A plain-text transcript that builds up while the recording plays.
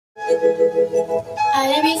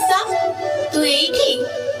अरे बिरसा तू एठी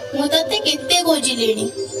मु तते केते खोजिलेनी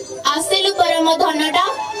आसेलु पर मो धनटा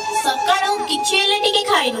सकाळो किछि हेले टिके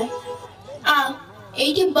खाइनु आ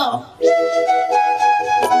एठी ब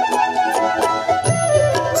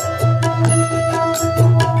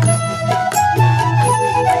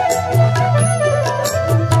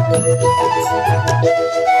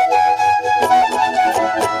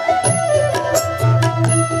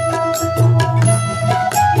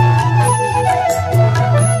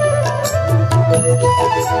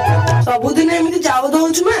सबुदिन एमती जाऊ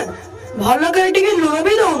दउछु मैं भल कर टिके लुण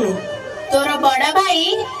भी दउनु तोर बड़ा भाई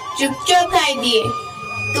चुपचाप खाई दिए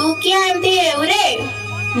तू क्या एमती हेउरे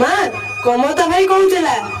मां कमता भाई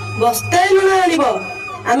कहउतला बस्ता लुण आनिबो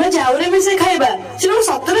आमे जाउरे मिसे खाइबा से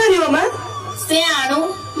सतरे आनिबो मां से आणु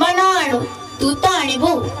मन आणु तू तो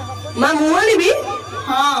आनिबो मां मु आनिबी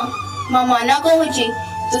हां मां मन कहूची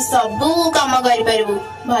तू सबू काम करि परबू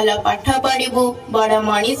भल पाठ पढ़िबू बड़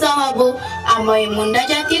मनीष हबू आम ए मुंडा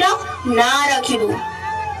जातिर ना रखिबू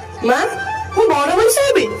मां मु बड़ मनीष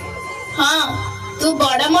हेबी हां तू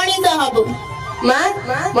बड़ मनीष हबू मां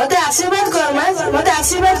मते आशीर्वाद कर मां मते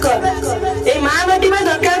आशीर्वाद कर ए मां माटी में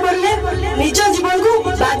दरकार पड़ले निज जीवन को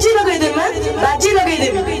बाजी लगै दे मां बाजी लगै दे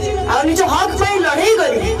आ निज हक पे लड़ाई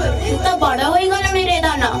करी तू तो बड़ होई गलनी रे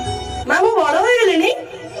दाना मां मु बड़ होई गेलिनी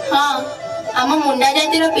हां आम मुंडा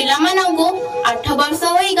जातिर पिला मानंगु 8 वर्ष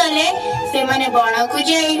होई गले से माने बण को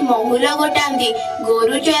जाई महुल गोटांती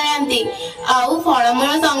गोरु चरांती आउ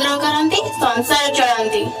फलमूल संग्रह करंती संसार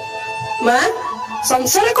चलांती मां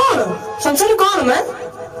संसार कौन मां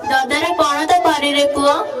दादार पण तो पारी रे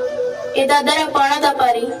पुआ ए दादार पण तो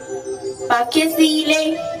पारी पाखे सीले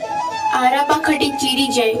आरा पाखटी चिरी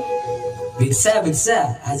जाए बिरसा बिरसा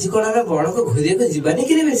आज कोन हमें बण को घुरिया को जीवानी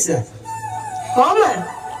कि रे बिरसा हां मां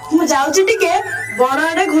मु जाउची टिके बण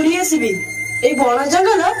आडे घुरी आसीबी ए बण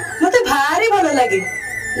जंगल मते भारी भलो लागे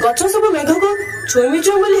गछ सब मेघ को छोमी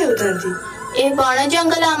बोली हेउतांती ए बण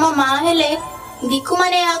जंगल आम मां हेले दिकु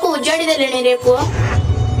माने याको उजाड़ी देलेने रे पुआ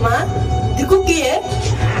मां दिकु किए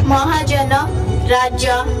महाजन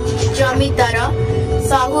राजा जमीदार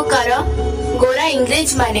साहुकार गोरा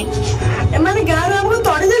इंग्रेज माने ए माने गार हमको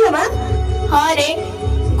तोड़ी देले मां हां रे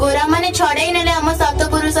गोरा माने छड़ाई नेले हम सात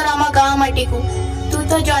पुरुषर हम गां माटी को तू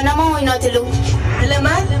तो जन्म होई नथिलु हेले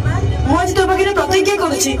मां मु आज तो बगिरे प्रतिज्ञा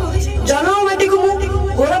करूची जन्म माटी को मु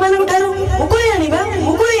गोरा माने उठारो मुकुई आनिबा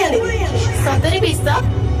सतरे बिस्सा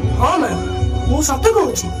हां मां मु सत्य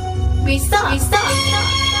कहूची बिस्सा बिस्सा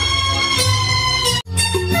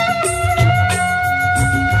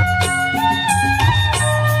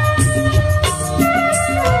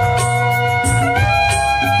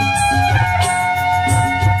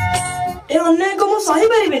ए अन्याय को मु सही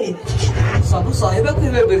परिबेनी सब सहबा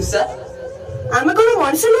कहबे बिरसा आमे कोन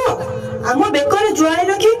मनुष्य न आम बेकर जुआई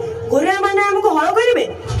रखी गोरा माने हमको हळ करिवे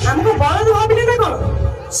हमको बळद भाबिले ना कोन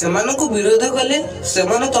सेमानको विरोध कले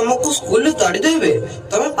सेमाने तुमको स्कूल ले तड़ी देबे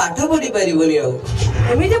तमे पाठ पढ़ी परिबनी आ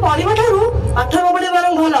एमी जे पढिबा थारु पाठ न पढे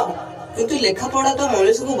बरं भलो किंतु लेखा पढ़ा तो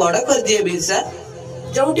मनुष्य को बड़ा कर दिए बिरसा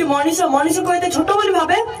जोटी मनुष्य को एते छोट बोली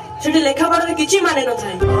भाबे सेठी लेखा पढा किछि माने न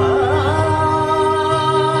थाए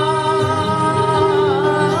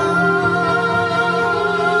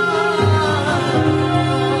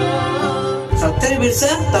सत्य बिरसा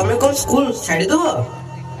तमे कोन स्कूल छाड़ी दो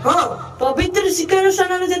हां पवित्र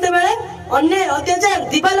शिक्षानुष्ठान जेते बेले अन्य अत्याचार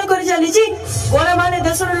दिबालो करि चलीची गोरा माने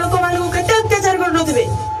देशर लोक माने को केते अत्याचार कर नथिबे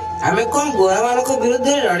हमें कोन गोरा माने को विरुद्ध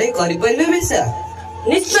लड़ाई करि परिबे बिरसा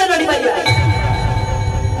निश्चय लड़ी परिबा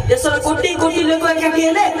देशर कोटी कोटी लोक एकाठी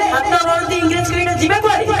हेले हाथ गणती इंग्रेज कइना जीवे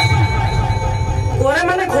कोरी गोरा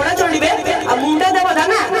माने घोड़ा चढ़िबे आ मुंडा देबो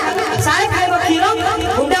दाना सारे खाइबो खीर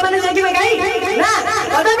मुंडा माने जगिबे गाई ना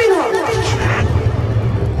कदापि न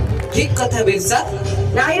ठीक कथा बिरसा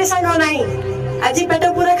नाई रे संग नाई आजी पेट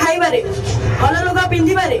पूरा खाइबारे भल लुगा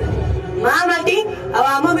पिंधिबारे मां माटी आ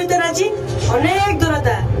आम भीतर आजी अनेक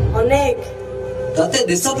दूरता अनेक तते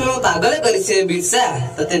देश प्रेम पागल करिसे बिरसा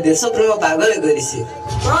तते देश प्रेम पागल करिसे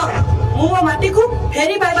हां मु माटी को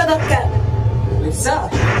फेरी पाइबा दरकार बिरसा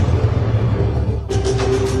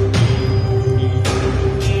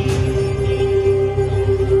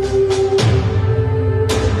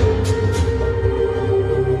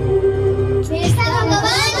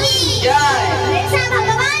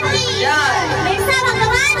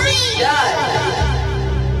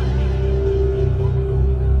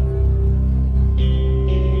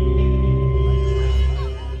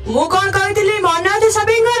मु कोन कहितली मन अछि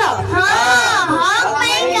सबींगर हां हां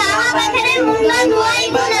मैं कहा बखरे मुंडा दुआई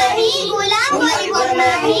बनाही गुलाम करिबो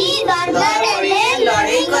नाही दरबार ले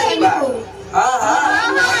लड़ाई करिबो हां हां हां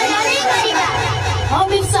लड़ाई करिबा हां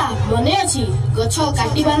बिरसा मने अछि ଗଛ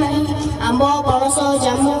କାଟିବା ନାହିଁ, ଆମ୍ବ ପଣସ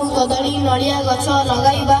ଜାମୁ କଦଳୀ ନଡ଼ିଆ ଗଛ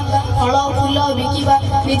ଲଗାଇବା, ଫଳ ଫୁଲ ବିକିବା,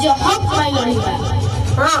 ନିଜ ହକ୍ ପାଇଁ ଲଢ଼ିବା।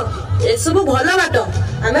 ହଁ, ଏସବୁ ଭଲ ବାଟ।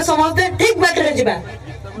 ଆମେ ସମସ୍ତେ ଠିକ ବାଟରେ ଯିବା।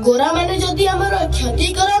 ଗୋରାମାନେ ଯଦି ଆମର କ୍ଷତି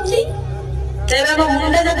କରନ୍ତି ତେବେ ଆମ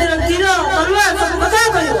ମୁଣ୍ଡା ଜାତିର ତୀର ତଲୁଆ ସବୁ କଥା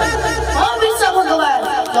କହିବ। ହଁ ବିର୍ସା ଭଗବାନ,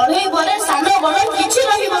 ଲଢ଼େଇ ପରେ ସାନ ବଡ଼ କିଛି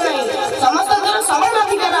ରହିବ ନାହିଁ, ସମସ୍ତଙ୍କର ସମାନ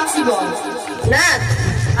ଅଧିକାର ଆସିବ। ନା,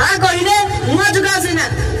 ଆ କହିଲେ ନୂଆ ଯୁଗ ଆସେନା,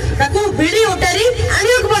 ତାକୁ ବିଡ଼ି ଓଟାରି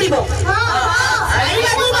ଆଣିବାକୁ ପଡିବ।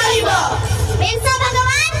 ଆଣିବାକୁ ପଡିବ। बिरसा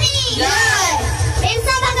भगवान की ଜୟ,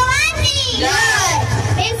 बिरसा भगवान की ଜୟ,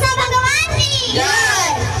 बिरसा भगवान की ଜୟ।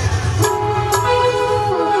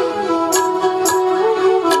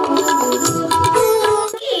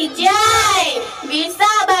 जय बिरसा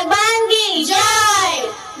भगवान की जय,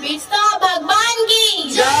 बिरसा भगवान की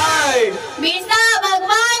जय बिरसा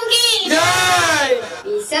भगवान की जय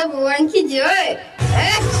बिरसा भगवान की जय।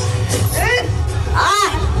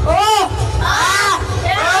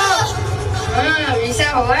 बिरसा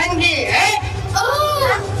भगवान की बिरसा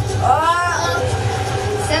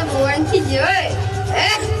भगवान की जय। बिरसा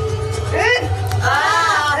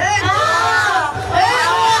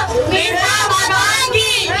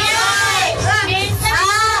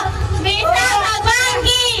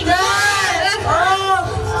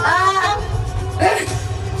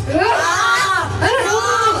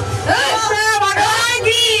भगवान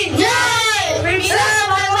की जय, बिरसा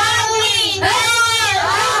भगवान की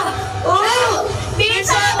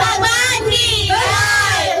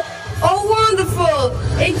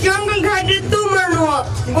जंगल घाटे तुम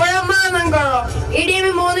गोड़ा मान कर इडे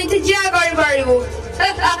में मोनी थे जा कर पारिबो।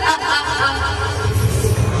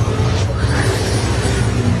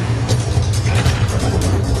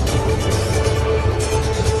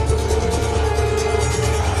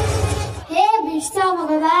 हे बिरसा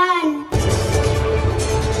भगवान,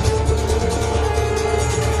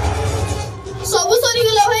 ସବୁ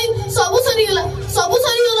ସରିଗଲା ଭାଇ, ସବୁ ସରିଗଲା, ସବୁ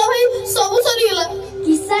ସରିଗଲା ଭାଇ, ସବୁ ସରିଗଲା।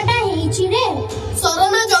 କିସଟା ହେଇଛି ରେ?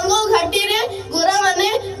 ସରନା ଜଙ୍ଗଲ ଘାଟିରେ ଗୋରାମାନେ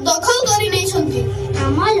ଦଖଲ କରି ନେଇଛନ୍ତି।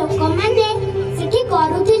 ଆମ ଲୋକମାନେ ସେଠି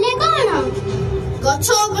କରୁଥିଲେ କଣ? ଗଛ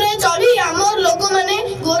ଉପରେ ଚଢି ଆମର ଲୋକମାନେ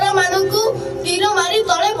ଗୋରାମାନଙ୍କୁ ତୀର ମାରି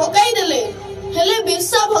ତଳେ ପକାଇ ଦେଲେ। ହେଲେ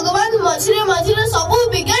ବିର୍ସା ଭଗବାନ ମଝିରେ ମଝିରେ ସବୁ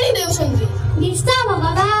ବିଗାଡ଼ି ଦେଉଛନ୍ତି। ବିର୍ସା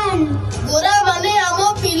ଭଗବାନ, ଗୋରାମାନେ ଆମ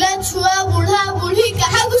ପିଲା ଛୁଆ ବୁଢା ବୁଢୀ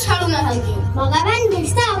କାହାକୁ ଛାଡୁନାହାନ୍ତି। ଭଗବାନ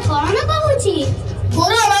ବିର୍ସା କଣ କହୁଛି?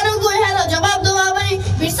 ଗୋରାମାନଙ୍କୁ ଏହାର ଜବାବ ଦେବା ପାଇଁ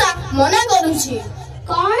ବିର୍ସା ମନା କରୁଛି।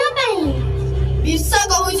 କଣ ପାଇଁ? ବିର୍ସା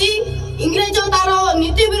କହୁଛି ଇଂରେଜ ତାର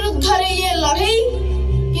ନୀତି ବିରୁଦ୍ଧରେ ଇଏ ଲଢେଇ,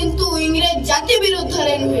 କିନ୍ତୁ ଇଂରେଜ ଜାତି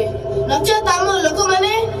ବିରୁଦ୍ଧରେ ନୁହେଁ, ନଚେତ ଆମ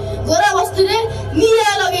ଲୋକମାନେ ଗୋରା ବସ୍ତିରେ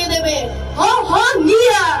ନିଆଁ ଲଗେଇ ଦେବେ। ହଁ ହଁ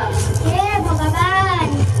ନିଆଁ। ହେ ଭଗବାନ,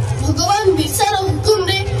 ଭଗବାନ ବିର୍ସାର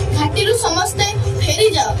ହୁକୁମରେ ଘାଟିରୁ ସମସ୍ତେ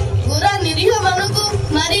ଫେରିଯାଅ। ଗୋରା ନିରୀହ ମାନଙ୍କୁ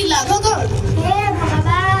ମାରି ଲାଭ କଣ? ହେ ଭଗବାନ।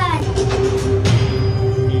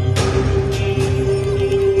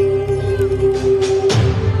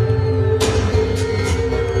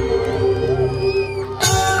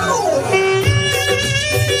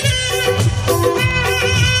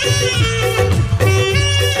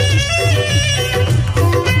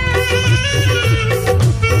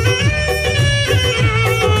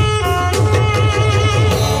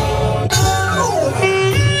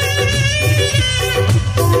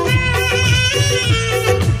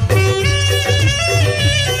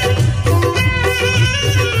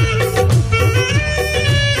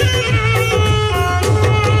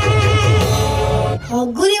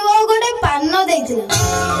 ହଗୁରି ବୋଉ ଗୋଟେ ପାନ ଦେଇଥିଲା,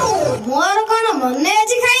 ମୋର କଣ ମନେ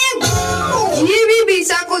ଅଛି ଖାଇବାକୁ। ଯିଏ ବି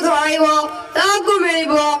ବିର୍ସାକୁ ଧରାଇବ ତାକୁ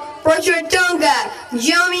ମିଳିବ ପ୍ରଚୁର ଟଙ୍କା,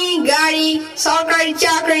 ଜମି, ଗାଡି, ସରକାରୀ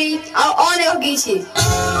ଚାକରି ଆଉ ଅନେକ କିଛି।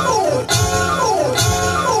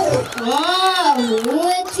 ହଁ ମୁଁ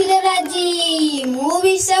ଏଥିରେ ରାଜି, ମୁଁ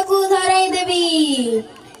ବିର୍ସାକୁ ଧରାଇ ଦେବି।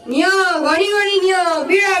 ନିଅ ଗଣି ଗଣି ନିଅ,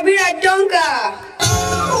 ବିଡ଼ା ବିଡ଼ା ଟଙ୍କା।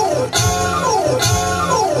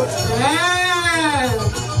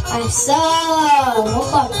 ଆସ ମୋ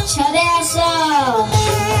ପଛରେ ଆସ।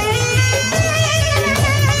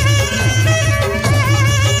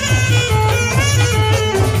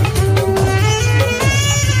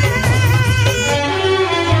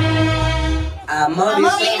 ଆମ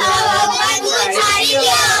ବିର୍ସା ଭଗବାନଙ୍କୁ ଛାଡ଼ି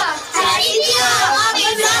ଦିଅ, ଛାଡ଼ି ଦିଅ, ଆମ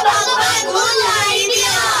ବିର୍ସା ଭଗବାନଙ୍କୁ ଛାଡ଼ି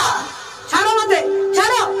ଦିଅ। ଛାଡ ମତେ,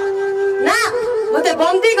 ଛାଡ। ନା, ମତେ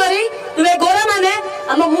ବନ୍ଦୀ କରି ତୁମେ ଗୋରା ମାନେ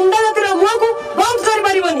ଆମ ମୁଣ୍ଡା ଜାତିର ମୁହଁକୁ ବନ୍ଦ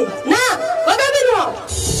କରିପାରିବନି। ନା, କଦାପି ନୁହଁ।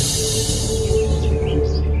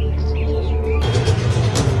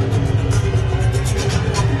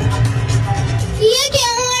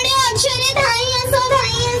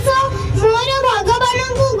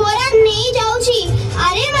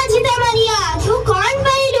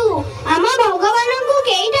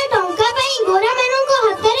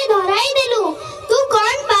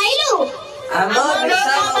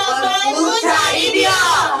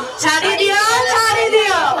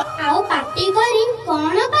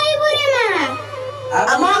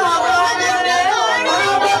 ଆମ ଭଗବାନରେ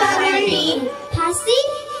फांसी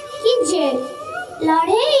कि जेल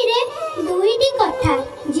लड़ाई रे दुईटी कथा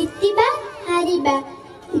जितिबा हारिबा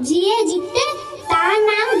जिए जिते ता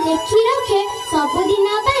नाम लेखि रखे सबुदिन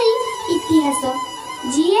पाई इतिहास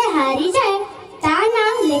जिए हारी जाए ता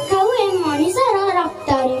नाम लेखा हुए मनीषर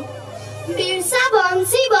रक्तरे बिरसा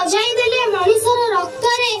बंसी बजाई देले मनीषर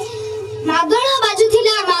रक्तरे मादळ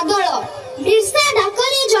बाजुथिला मादळ बिरसा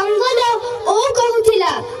डाकरे जंगल ओ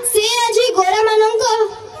कहूथिला से आजी गोरा मानंक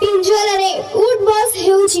पिंजरे उठ बस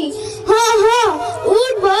हेउची हां हां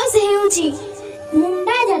उठ बस हेउची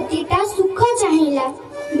मुंडा जतिटा सुख चाहिला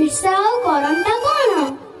बिरसा करंता कोन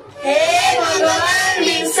हे भगवान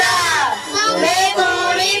बिरसा तुम्हें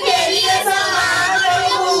कोणी केली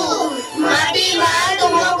समारू माटी बा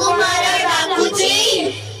तुमको मारा डाकुची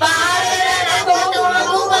पहाड़ रखो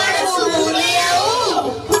तुमको बड़ सुनी आऊ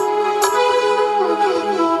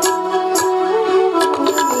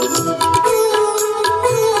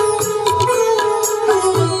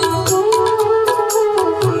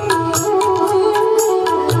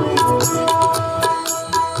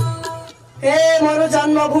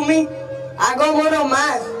जन्मभूमि आग मोर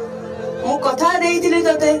माँ मु कथा देइथिली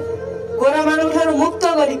तते गोरा मानक ठारू मुक्त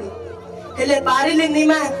करिबी हेले पारिलिनी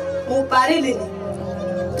माँ मु पारिलिनी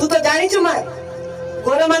तू तो जानिछु माँ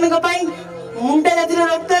गोरा मानक पई मुंडा जातिर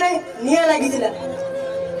रक्त रे निया लागिथिला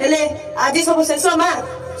हेले आजी सब शेष माँ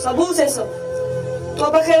सबु शेष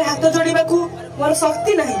तो पाखे हाथ जोड़िबाकू मोर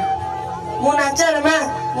शक्ति नाही मु नाचार माँ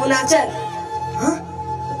मु नाचार हां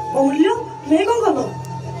अमूल्य मैं कौन करनो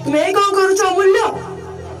तुम्हें कौन करूछ अमूल्य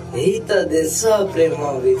यही तो देश प्रेम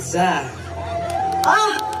बिरसा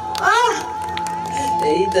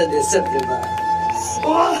यही तो देश प्रेम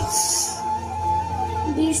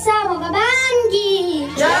बिरसा भगवान की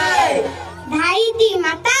जय भाई ती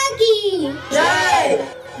माता की जय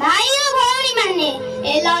भाई और भौणी माने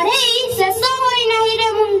ए लड़ाई शेष होई नाही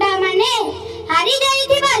रे मुंडा माने हारी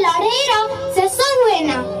जाईथिबा लड़ाई रो शेष हुए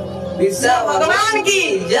ना बिरसा भगवान की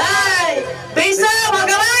जय बिरसा